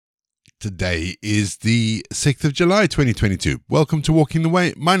Today is the 6th of July, 2022. Welcome to Walking the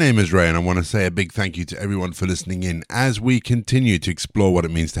Way. My name is Ray, and I want to say a big thank you to everyone for listening in as we continue to explore what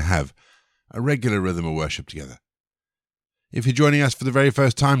it means to have a regular rhythm of worship together. If you're joining us for the very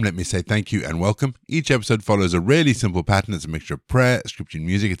first time, let me say thank you and welcome. Each episode follows a really simple pattern. It's a mixture of prayer, scripture, and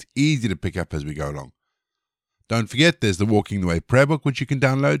music. It's easy to pick up as we go along. Don't forget, there's the Walking the Way prayer book, which you can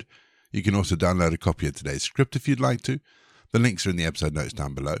download. You can also download a copy of today's script if you'd like to. The links are in the episode notes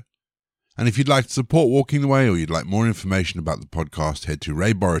down below. And if you'd like to support Walking the Way or you'd like more information about the podcast, head to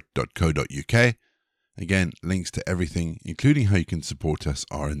rayborrett.co.uk. Again, links to everything, including how you can support us,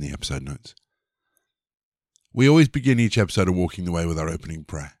 are in the episode notes. We always begin each episode of Walking the Way with our opening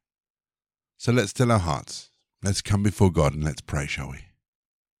prayer. So let's still our hearts. Let's come before God and let's pray, shall we?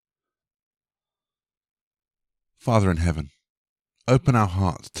 Father in heaven, open our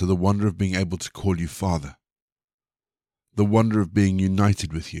hearts to the wonder of being able to call you Father, the wonder of being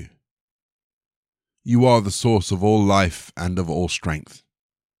united with you. You are the source of all life and of all strength.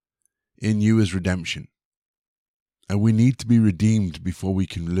 In you is redemption, and we need to be redeemed before we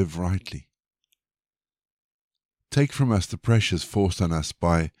can live rightly. Take from us the pressures forced on us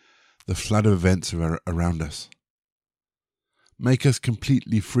by the flood of events around us. Make us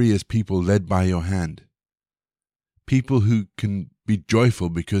completely free as people led by your hand, people who can be joyful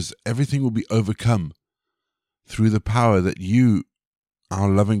because everything will be overcome through the power that you, our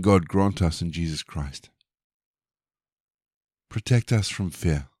loving God, grant us in Jesus Christ. Protect us from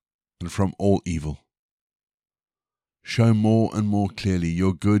fear and from all evil. Show more and more clearly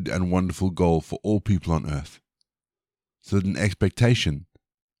your good and wonderful goal for all people on earth, so that in expectation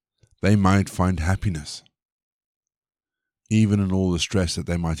they might find happiness, even in all the stress that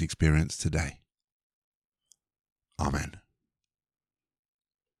they might experience today. Amen.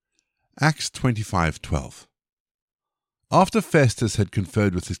 Acts 25:12. After Festus had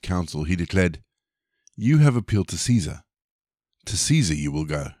conferred with his council, he declared, "You have appealed to Caesar. To Caesar you will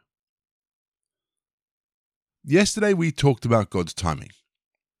go." Yesterday we talked about God's timing,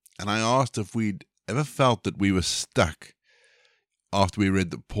 and I asked if we'd ever felt that we were stuck after we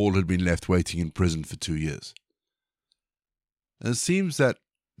read that Paul had been left waiting in prison for 2 years. And it seems that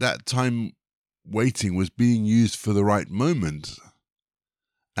time waiting was being used for the right moment,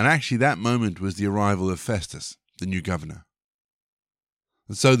 and actually that moment was the arrival of Festus, the new governor.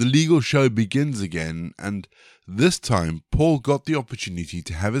 And so the legal show begins again, and this time Paul got the opportunity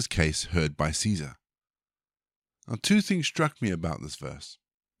to have his case heard by Caesar. Now, two things struck me about this verse,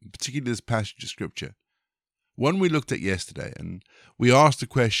 particularly this passage of scripture. One we looked at yesterday, and we asked the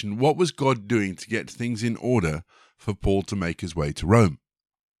question, what was God doing to get things in order for Paul to make his way to Rome?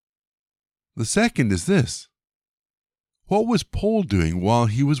 The second is this: what was Paul doing while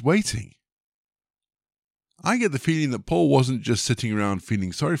he was waiting? I get the feeling that Paul wasn't just sitting around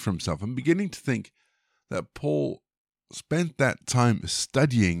feeling sorry for himself. I'm beginning to think that Paul spent that time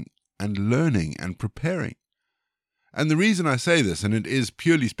studying and learning and preparing. And the reason I say this, and it is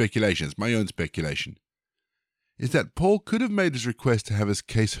purely speculation, it's my own speculation, is that Paul could have made his request to have his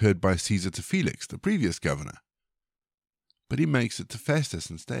case heard by Caesar to Felix, the previous governor. But he makes it to Festus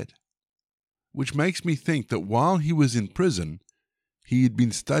instead, which makes me think that while he was in prison, he had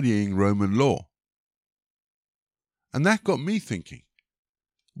been studying Roman law. And that got me thinking,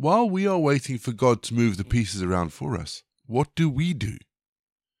 while we are waiting for God to move the pieces around for us, what do we do?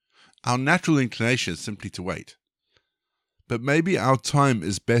 Our natural inclination is simply to wait. But maybe our time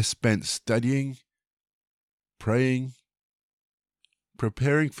is best spent studying, praying,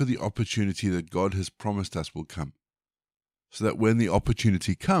 preparing for the opportunity that God has promised us will come, so that when the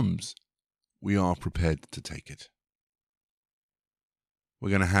opportunity comes, we are prepared to take it. We're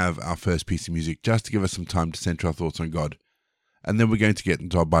going to have our first piece of music just to give us some time to center our thoughts on God. And then we're going to get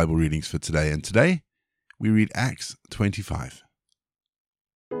into our Bible readings for today. And today, we read Acts 25.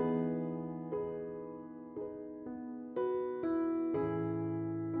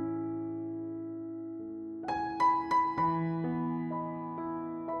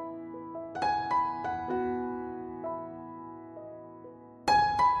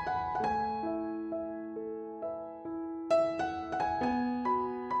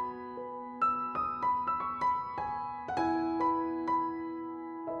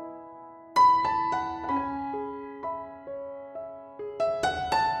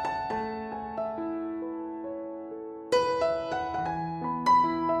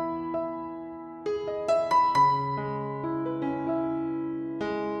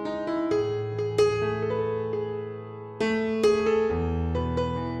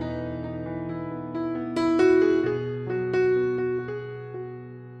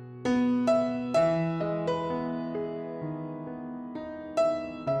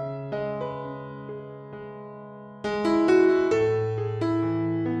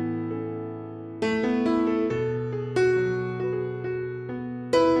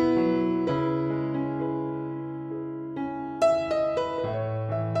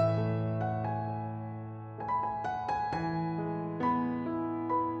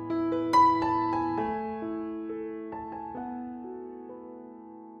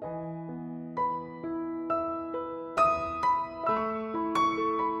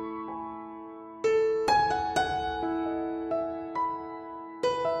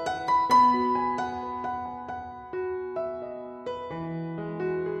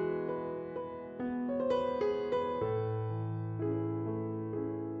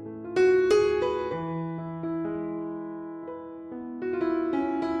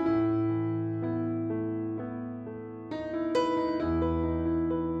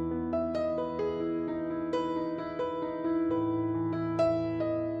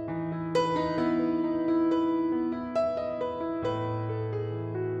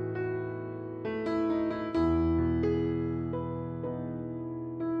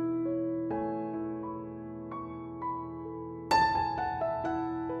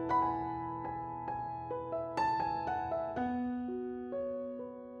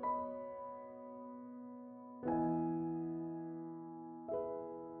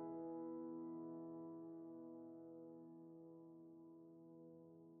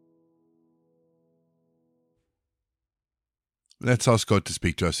 Let's ask God to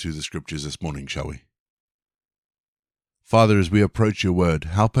speak to us through the scriptures this morning, shall we? Father, as we approach your word,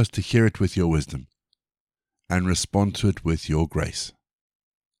 help us to hear it with your wisdom and respond to it with your grace.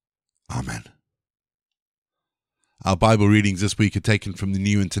 Amen. Our Bible readings this week are taken from the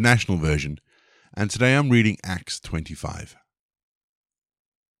New International Version, and today I'm reading Acts 25.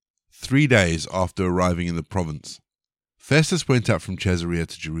 3 days after arriving in the province, Festus went up from Caesarea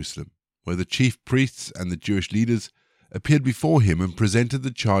to Jerusalem, where the chief priests and the Jewish leaders appeared before him and presented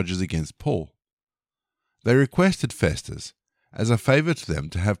the charges against Paul. They requested Festus, as a favor to them,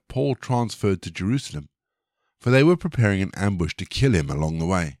 to have Paul transferred to Jerusalem, for they were preparing an ambush to kill him along the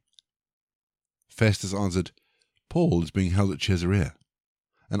way. Festus answered, "Paul is being held at Caesarea,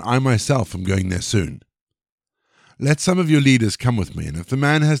 and I myself am going there soon. Let some of your leaders come with me, and if the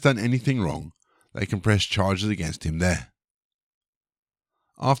man has done anything wrong, they can press charges against him there."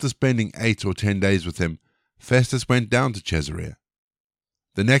 After spending 8 or 10 days with him, Festus went down to Caesarea.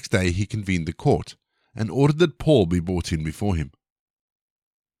 The next day he convened the court and ordered that Paul be brought in before him.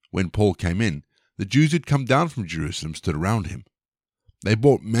 When Paul came in, the Jews who had come down from Jerusalem stood around him. They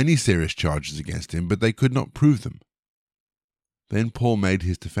brought many serious charges against him, but they could not prove them. Then Paul made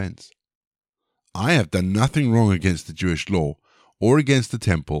his defense. "I have done nothing wrong against the Jewish law, or against the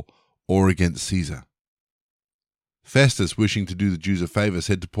temple, or against Caesar." Festus, wishing to do the Jews a favor,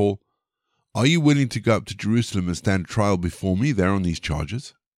 said to Paul, "Are you willing to go up to Jerusalem and stand trial before me there on these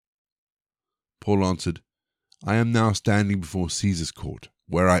charges?" Paul answered, "I am now standing before Caesar's court,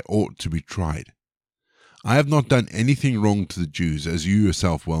 where I ought to be tried. I have not done anything wrong to the Jews, as you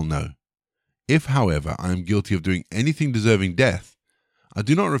yourself well know. If, however, I am guilty of doing anything deserving death, I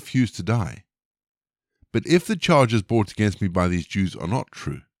do not refuse to die. But if the charges brought against me by these Jews are not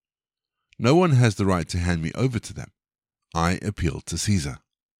true, no one has the right to hand me over to them. I appeal to Caesar."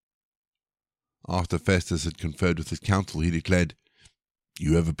 After Festus had conferred with his council, he declared,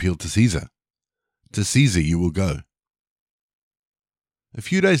 "You have appealed to Caesar. To Caesar you will go." A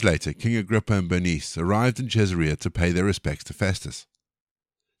few days later, King Agrippa and Bernice arrived in Caesarea to pay their respects to Festus.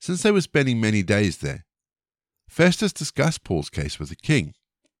 Since they were spending many days there, Festus discussed Paul's case with the king.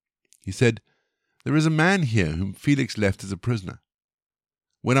 He said, "There is a man here whom Felix left as a prisoner.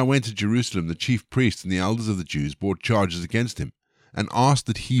 When I went to Jerusalem, the chief priests and the elders of the Jews brought charges against him and asked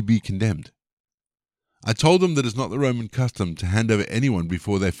that he be condemned. I told them that it is not the Roman custom to hand over anyone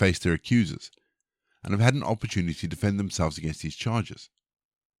before they face their accusers, and have had an opportunity to defend themselves against these charges.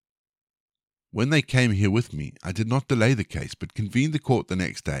 When they came here with me, I did not delay the case, but convened the court the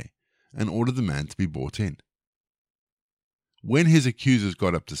next day and ordered the man to be brought in. When his accusers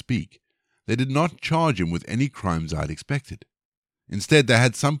got up to speak, they did not charge him with any crimes I had expected. Instead, they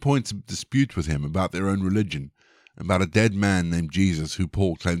had some points of dispute with him about their own religion, and about a dead man named Jesus who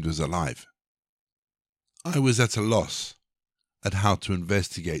Paul claimed was alive. I was at a loss at how to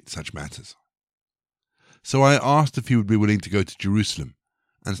investigate such matters. So I asked if he would be willing to go to Jerusalem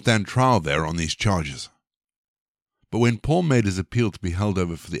and stand trial there on these charges. But when Paul made his appeal to be held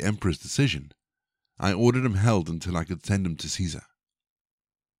over for the emperor's decision, I ordered him held until I could send him to Caesar."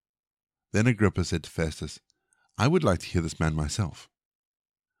 Then Agrippa said to Festus, "I would like to hear this man myself."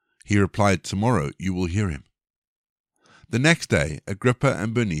 He replied, "Tomorrow you will hear him." The next day, Agrippa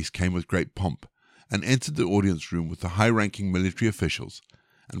and Bernice came with great pomp and entered the audience room with the high-ranking military officials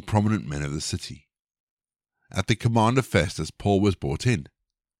and prominent men of the city. At the command of Festus, Paul was brought in.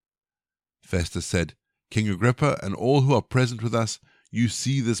 Festus said, "King Agrippa and all who are present with us, you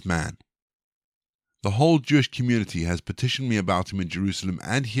see this man. The whole Jewish community has petitioned me about him in Jerusalem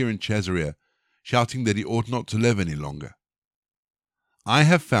and here in Caesarea, shouting that he ought not to live any longer. I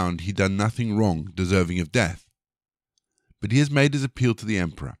have found he done nothing wrong deserving of death, but he has made his appeal to the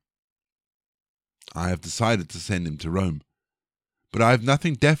emperor. I have decided to send him to Rome, but I have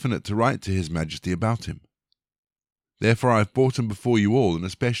nothing definite to write to his majesty about him. Therefore I have brought him before you all, and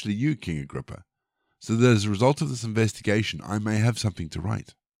especially you, King Agrippa, so that as a result of this investigation I may have something to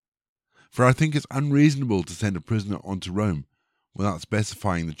write. For I think it's unreasonable to send a prisoner on to Rome without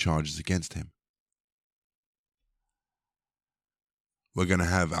specifying the charges against him." We're going to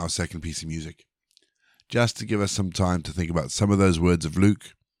have our second piece of music, just to give us some time to think about some of those words of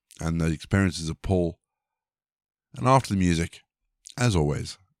Luke and the experiences of Paul. And after the music, as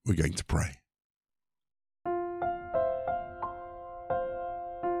always, we're going to pray.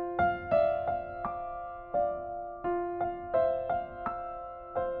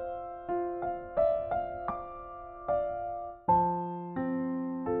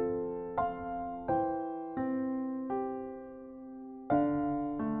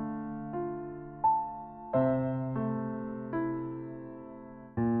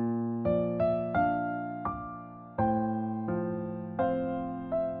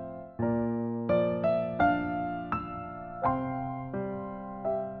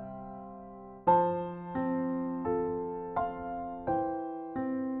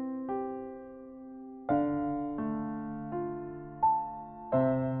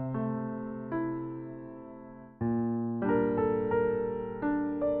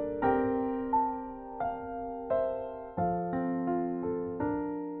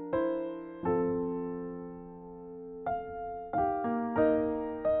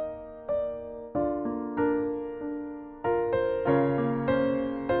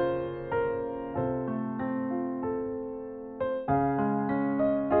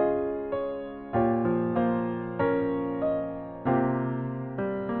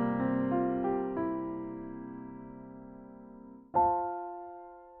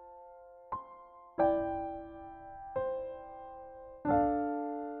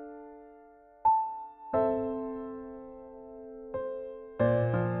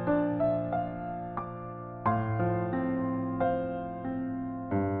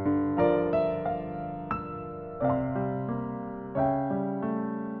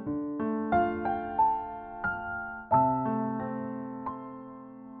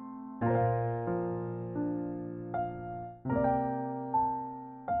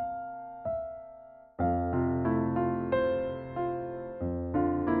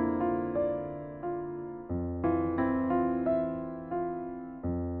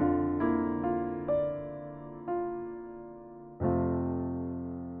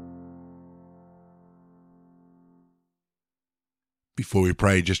 Before we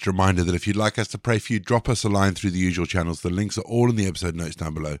pray, just a reminder that if you'd like us to pray for you, drop us a line through the usual channels. The links are all in the episode notes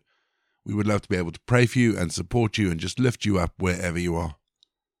down below. We would love to be able to pray for you and support you and just lift you up wherever you are.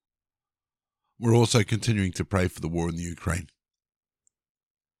 We're also continuing to pray for the war in the Ukraine.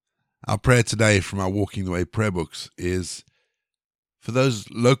 Our prayer today from our Walking the Way prayer books is for those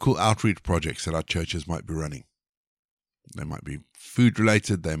local outreach projects that our churches might be running. They might be food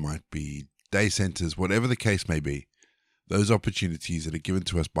related, they might be day centers, whatever the case may be. Those opportunities that are given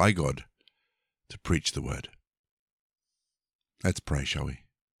to us by God to preach the word. Let's pray, shall we?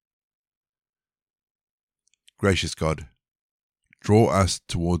 Gracious God, draw us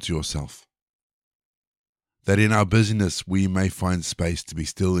towards yourself, that in our busyness we may find space to be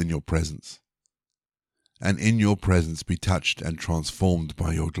still in your presence, and in your presence be touched and transformed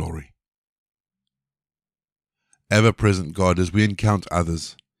by your glory. Ever-present God, as we encounter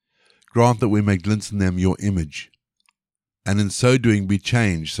others, grant that we may glimpse in them your image, and in so doing be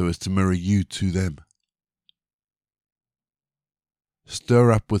changed so as to mirror you to them.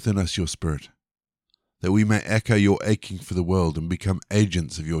 Stir up within us your spirit, that we may echo your aching for the world and become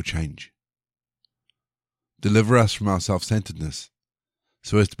agents of your change. Deliver us from our self-centeredness,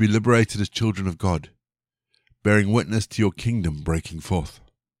 so as to be liberated as children of God, bearing witness to your kingdom breaking forth.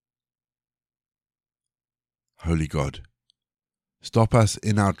 Holy God, stop us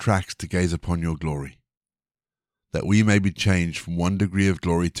in our tracks to gaze upon your glory, that we may be changed from one degree of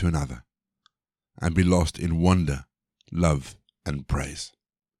glory to another, and be lost in wonder, love, and praise.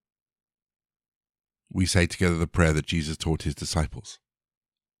 We say together the prayer that Jesus taught his disciples.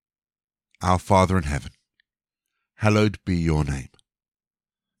 Our Father in heaven, hallowed be your name.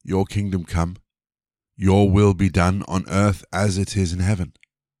 Your kingdom come, your will be done on earth as it is in heaven.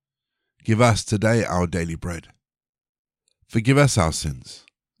 Give us today our daily bread. Forgive us our sins,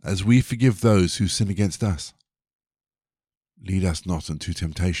 as we forgive those who sin against us. Lead us not into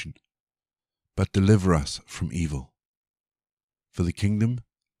temptation, but deliver us from evil. For the kingdom,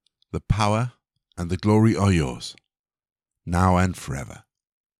 the power, and the glory are yours, now and forever.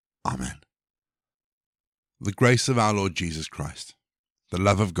 Amen. The grace of our Lord Jesus Christ, the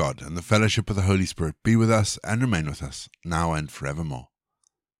love of God, and the fellowship of the Holy Spirit be with us and remain with us, now and forevermore.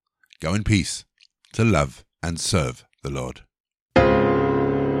 Go in peace to love and serve the Lord.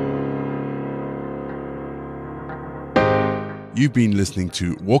 You've been listening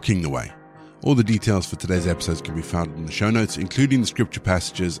to Walking the Way. All the details for today's episodes can be found in the show notes, including the scripture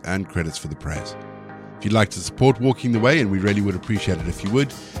passages and credits for the prayers. If you'd like to support Walking the Way, and we really would appreciate it if you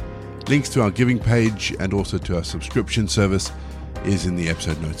would, links to our giving page and also to our subscription service is in the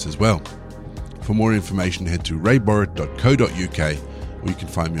episode notes as well. For more information, head to rayborrett.co.uk, or you can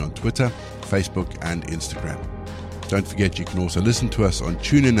find me on Twitter, Facebook, and Instagram. Don't forget you can also listen to us on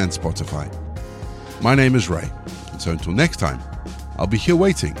TuneIn and Spotify. My name is Ray. So until next time, I'll be here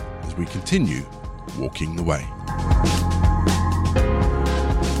waiting as we continue walking the way.